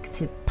speak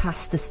to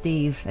Pastor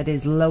Steve at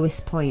his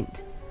lowest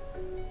point,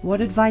 what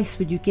advice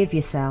would you give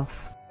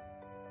yourself?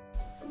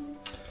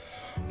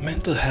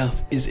 Mental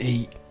health is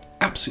a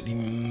absolutely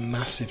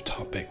massive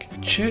topic.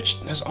 Church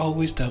has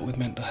always dealt with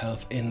mental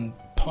health in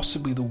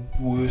possibly the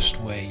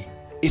worst way.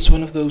 It's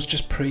one of those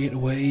just pray it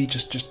away,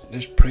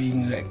 just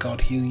praying, let God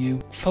heal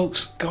you.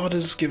 Folks, God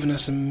has given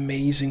us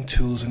amazing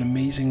tools and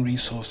amazing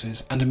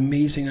resources and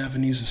amazing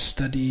avenues of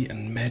study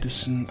and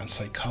medicine and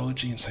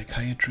psychology and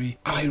psychiatry.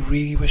 And I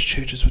really wish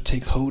churches would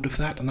take hold of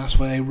that, and that's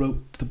why I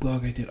wrote the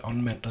blog I did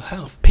on mental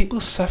health. People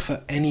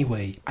suffer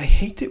anyway. I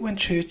hate it when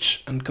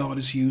church and God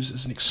is used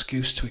as an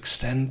excuse to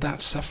extend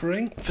that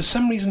suffering. For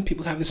some reason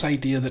people have this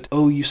idea that,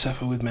 oh, you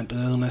suffer with mental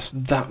illness,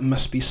 that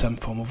must be some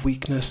form of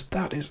weakness.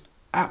 That is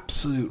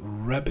absolute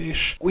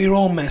rubbish. We're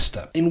all messed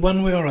up. In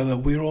one way or other,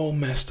 we're all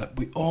messed up.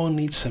 We all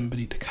need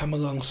somebody to come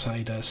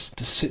alongside us,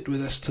 to sit with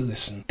us, to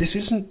listen. This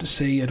isn't to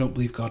say I don't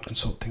believe God can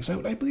sort things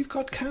out. I believe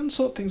God can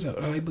sort things out.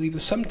 And I believe that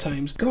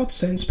sometimes God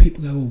sends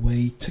people our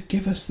way to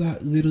give us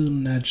that little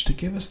nudge, to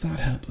give us that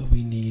help that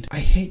we need. I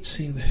hate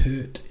seeing the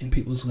hurt in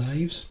people's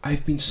lives.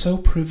 I've been so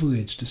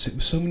privileged to sit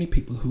with so many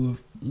people who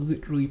have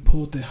literally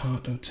poured their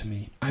heart out to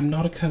me. I'm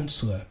not a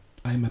counsellor.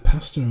 I'm a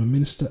pastor, I'm a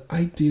minister.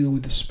 I deal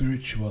with the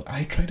spiritual.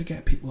 I try to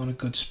get people on a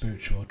good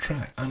spiritual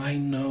track. And I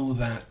know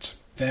that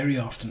very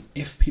often,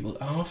 if people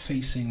are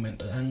facing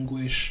mental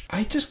anguish,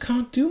 I just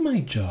can't do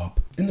my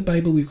job. In the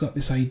Bible, we've got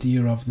this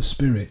idea of the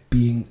Spirit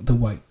being the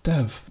white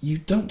dove. You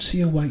don't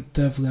see a white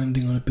dove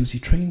landing on a busy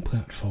train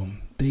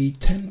platform. They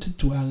tend to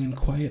dwell in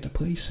quieter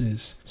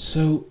places.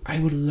 So I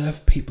would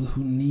love people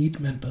who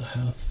need mental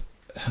health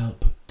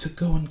help to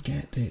go and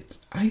get it.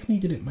 I've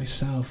needed it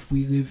myself.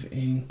 We live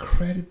in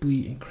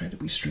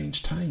incredibly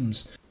strange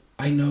times.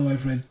 I know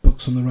I've read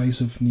books on the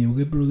rise of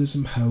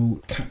neoliberalism,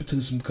 how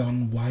capitalism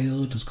gone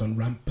wild, has gone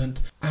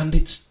rampant, and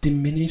it's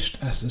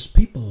diminished us as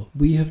people.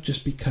 We have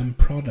just become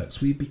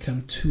products. We've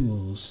become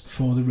tools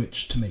for the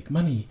rich to make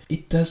money.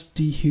 It does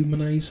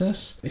dehumanise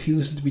us. If you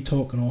listen to me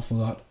talk an awful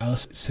lot, I'll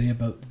say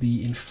about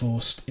the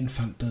enforced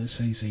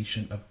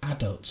infantilisation of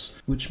adults,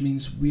 which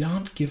means we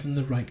aren't given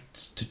the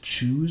rights to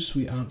choose,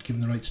 we aren't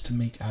given the rights to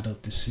make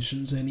adult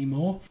decisions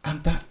anymore,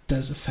 and that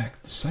does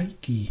affect the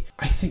psyche.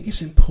 I think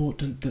it's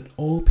important that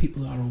all people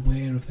are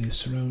aware of their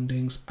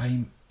surroundings.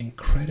 I'm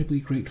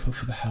incredibly grateful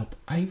for the help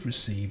I've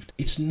received.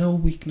 It's no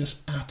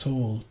weakness at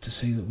all to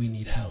say that we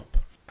need help.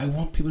 I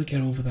want people to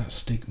get over that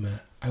stigma.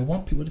 I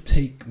want people to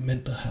take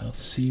mental health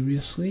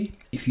seriously.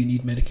 If you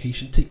need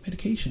medication, take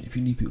medication. If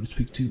you need people to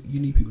speak to, you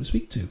need people to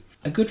speak to.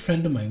 A good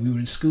friend of mine, we were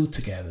in school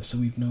together, so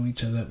we've known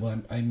each other.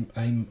 Well,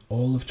 I'm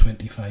all of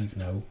 25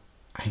 now.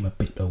 I'm a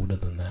bit older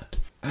than that.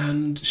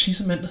 And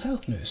she's a mental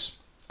health nurse.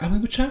 And we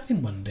were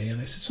chatting one day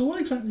and I said, so what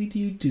exactly do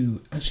you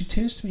do? And she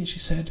turns to me and she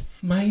said,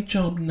 my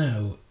job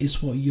now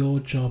is what your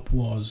job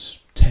was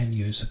 10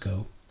 years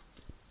ago.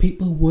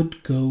 People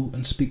would go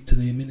and speak to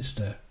their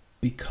minister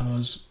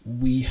because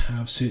we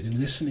have certain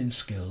listening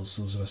skills,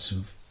 those of us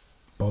who've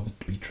bothered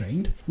to be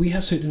trained. We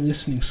have certain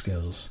listening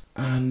skills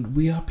and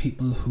we are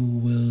people who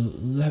will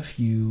love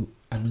you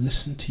and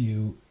listen to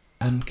you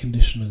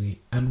unconditionally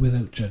and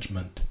without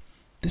judgment.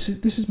 This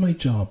is my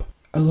job.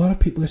 A lot of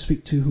people I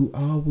speak to who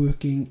are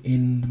working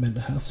in the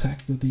mental health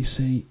sector, they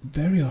say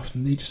very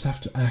often they just have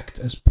to act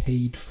as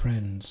paid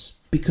friends.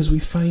 Because we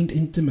find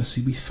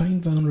intimacy, we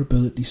find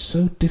vulnerability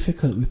so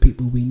difficult with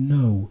people we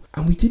know.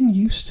 And we didn't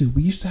used to.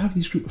 We used to have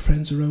these group of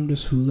friends around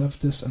us who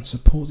loved us and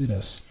supported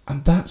us.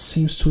 And that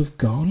seems to have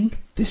gone.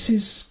 This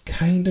is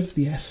kind of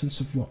the essence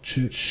of what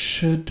church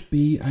should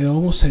be. I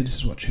almost say this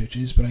is what church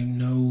is, but I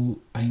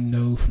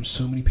know from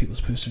so many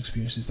people's personal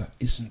experiences that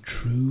isn't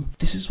true.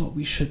 This is what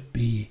we should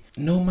be.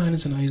 No man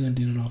is an island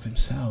in and of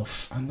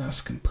himself, and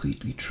that's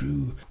completely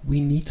true.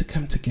 We need to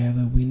come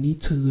together. We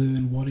need to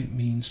learn what it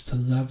means to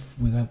love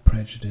without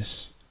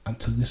prejudice and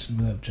to listen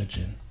without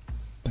judging.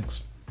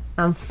 Thanks.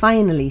 And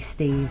finally,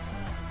 Steve,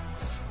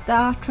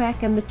 Star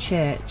Trek and the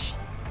church.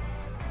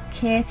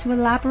 Care to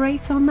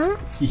elaborate on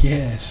that?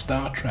 Yeah,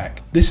 Star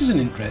Trek. This is an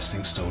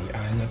interesting story, and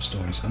I love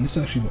stories, and this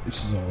is actually what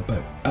this is all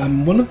about.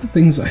 One of the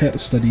things I had to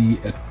study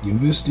at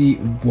university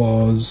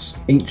was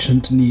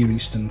ancient Near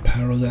Eastern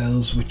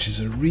parallels, which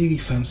is a really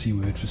fancy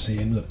word for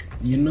saying, look,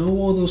 you know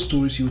all those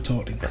stories you were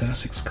taught in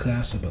classics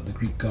class about the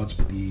Greek gods,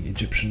 about the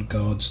Egyptian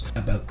gods,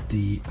 about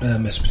the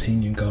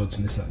Mesopotamian gods,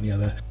 and this, that, and the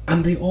other,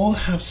 and they all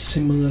have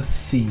similar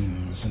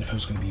themes, and if I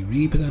was going to be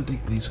really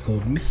pedantic, these are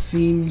called myth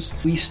themes.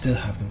 We still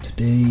have them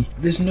today.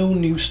 There's no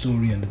new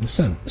story under the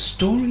sun.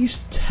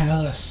 Stories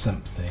tell us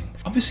something.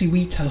 Obviously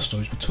we tell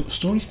stories, but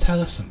stories tell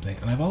us something,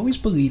 and I've always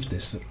believed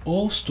this, that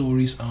all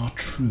stories are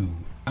true.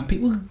 And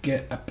people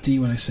get up to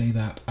you when I say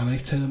that, and I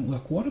tell them,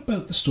 look, what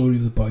about the story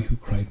of the boy who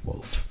cried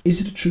wolf? Is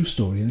it a true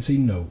story? And they say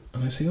no.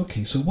 And I say,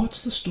 okay, so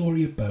what's the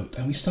story about?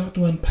 And we start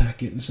to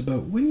unpack it, and it's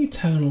about when you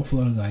tell an awful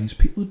lot of lies,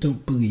 people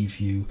don't believe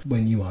you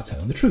when you are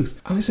telling the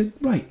truth. And I said,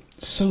 right,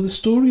 so the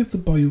story of the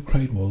boy who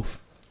cried wolf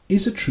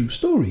is a true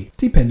story,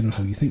 depending on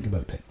how you think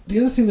about it. The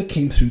other thing that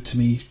came through to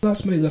me,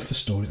 that's my love for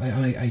stories.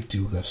 I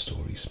do love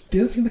stories.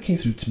 The other thing that came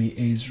through to me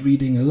is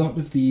reading a lot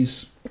of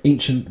these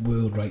ancient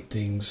world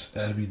writings,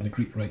 reading the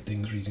Greek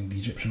writings, reading the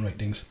Egyptian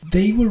writings.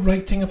 They were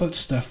writing about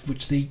stuff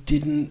which they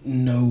didn't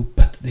know,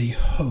 but they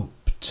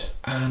hoped.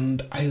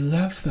 And I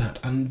love that.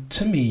 And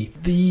to me,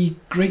 the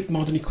great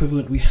modern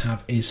equivalent we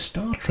have is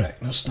Star Trek.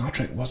 Now, Star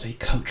Trek was a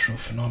cultural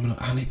phenomenon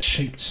and it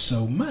shaped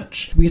so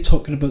much. We are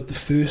talking about the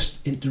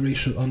first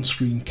interracial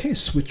on-screen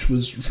kiss, which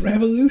was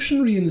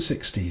revolutionary in the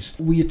 60s.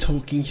 We are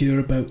talking here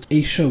about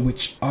a show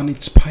which, on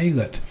its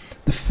pilot,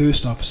 the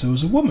first officer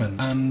was a woman,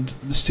 and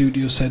the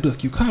studio said,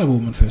 look, you can't have a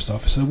woman first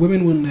officer,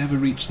 women will never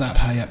reach that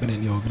high up in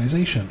any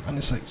organisation. And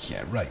it's like,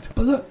 yeah, right.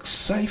 But look,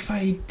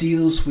 sci-fi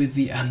deals with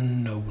the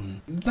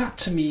unknown. That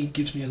to me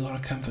gives me a lot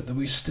of comfort that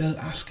we're still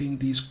asking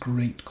these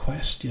great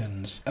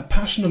questions. A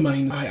passion of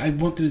mine, I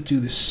wanted to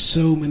do this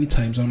so many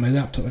times on my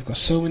laptop. I've got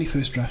so many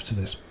first drafts of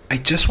this. I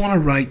just want to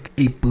write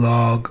a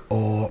blog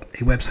or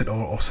a website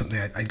or something.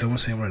 I don't want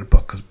to say I want to write a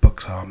book because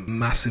books are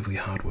massively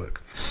hard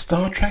work.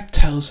 Star Trek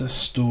tells us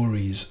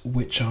stories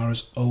which are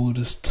as old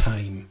as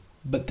time,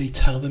 but they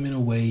tell them in a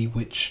way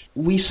which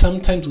we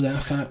sometimes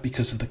laugh at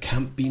because of the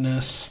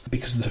campiness,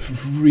 because of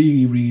the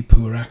really, really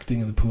poor acting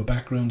and the poor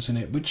backgrounds in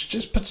it, which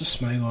just puts a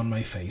smile on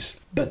my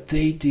face. But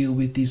they deal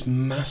with these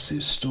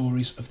massive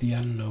stories of the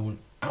unknown.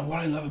 And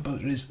what I love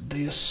about it is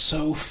they are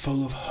so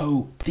full of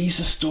hope. These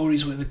are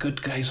stories where the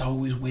good guys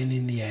always win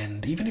in the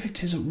end. Even if it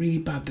turns out really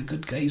bad, the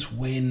good guys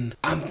win.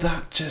 And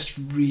that just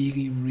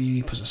really,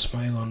 really puts a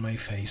smile on my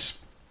face.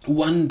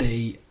 One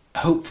day,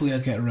 Hopefully I'll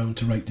get around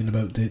to writing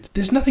about it.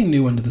 There's nothing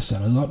new under the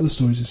sun. A lot of the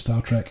stories in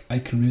Star Trek I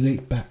can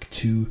relate back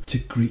to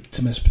Greek,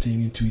 to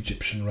Mesopotamian, to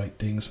Egyptian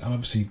writings, and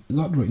obviously a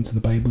lot of writings of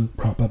the Bible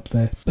prop up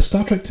there. But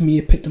Star Trek to me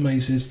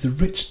epitomises the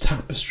rich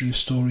tapestry of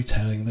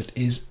storytelling that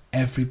is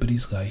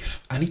everybody's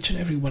life, and each and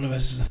every one of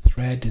us is a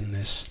thread in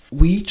this.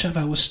 We each have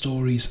our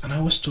stories, and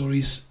our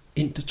stories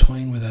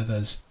intertwine with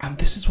others, and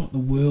this is what the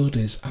world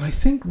is. And I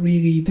think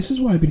really this is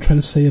what I've been trying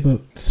to say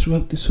about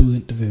throughout this whole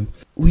interview.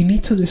 We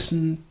need to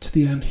listen to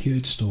the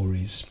unheard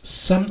stories.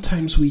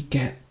 Sometimes we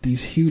get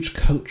these huge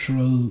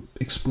cultural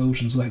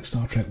explosions like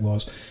Star Trek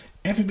was.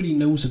 Everybody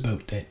knows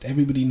about it.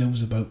 Everybody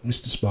knows about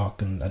Mr.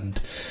 Spock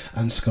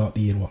and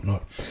Scotty and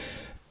whatnot.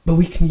 But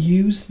we can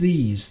use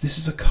these. This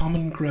is a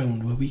common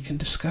ground where we can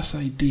discuss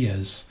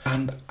ideas,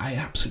 and I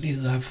absolutely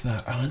love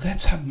that. And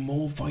let's have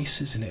more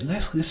voices in it.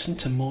 Let's listen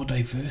to more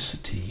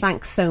diversity.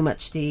 Thanks so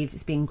much, Steve.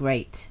 It's been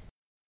great.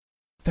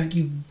 Thank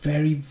you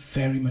very,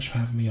 very much for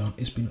having me on.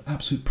 It's been an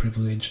absolute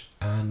privilege,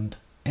 and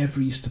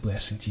every Easter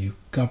blessing to you.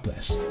 God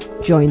bless.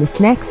 Join us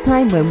next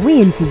time when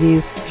we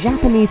interview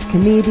Japanese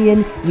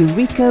comedian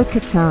Yuriko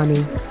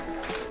Katani.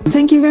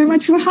 Thank you very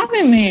much for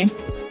having me.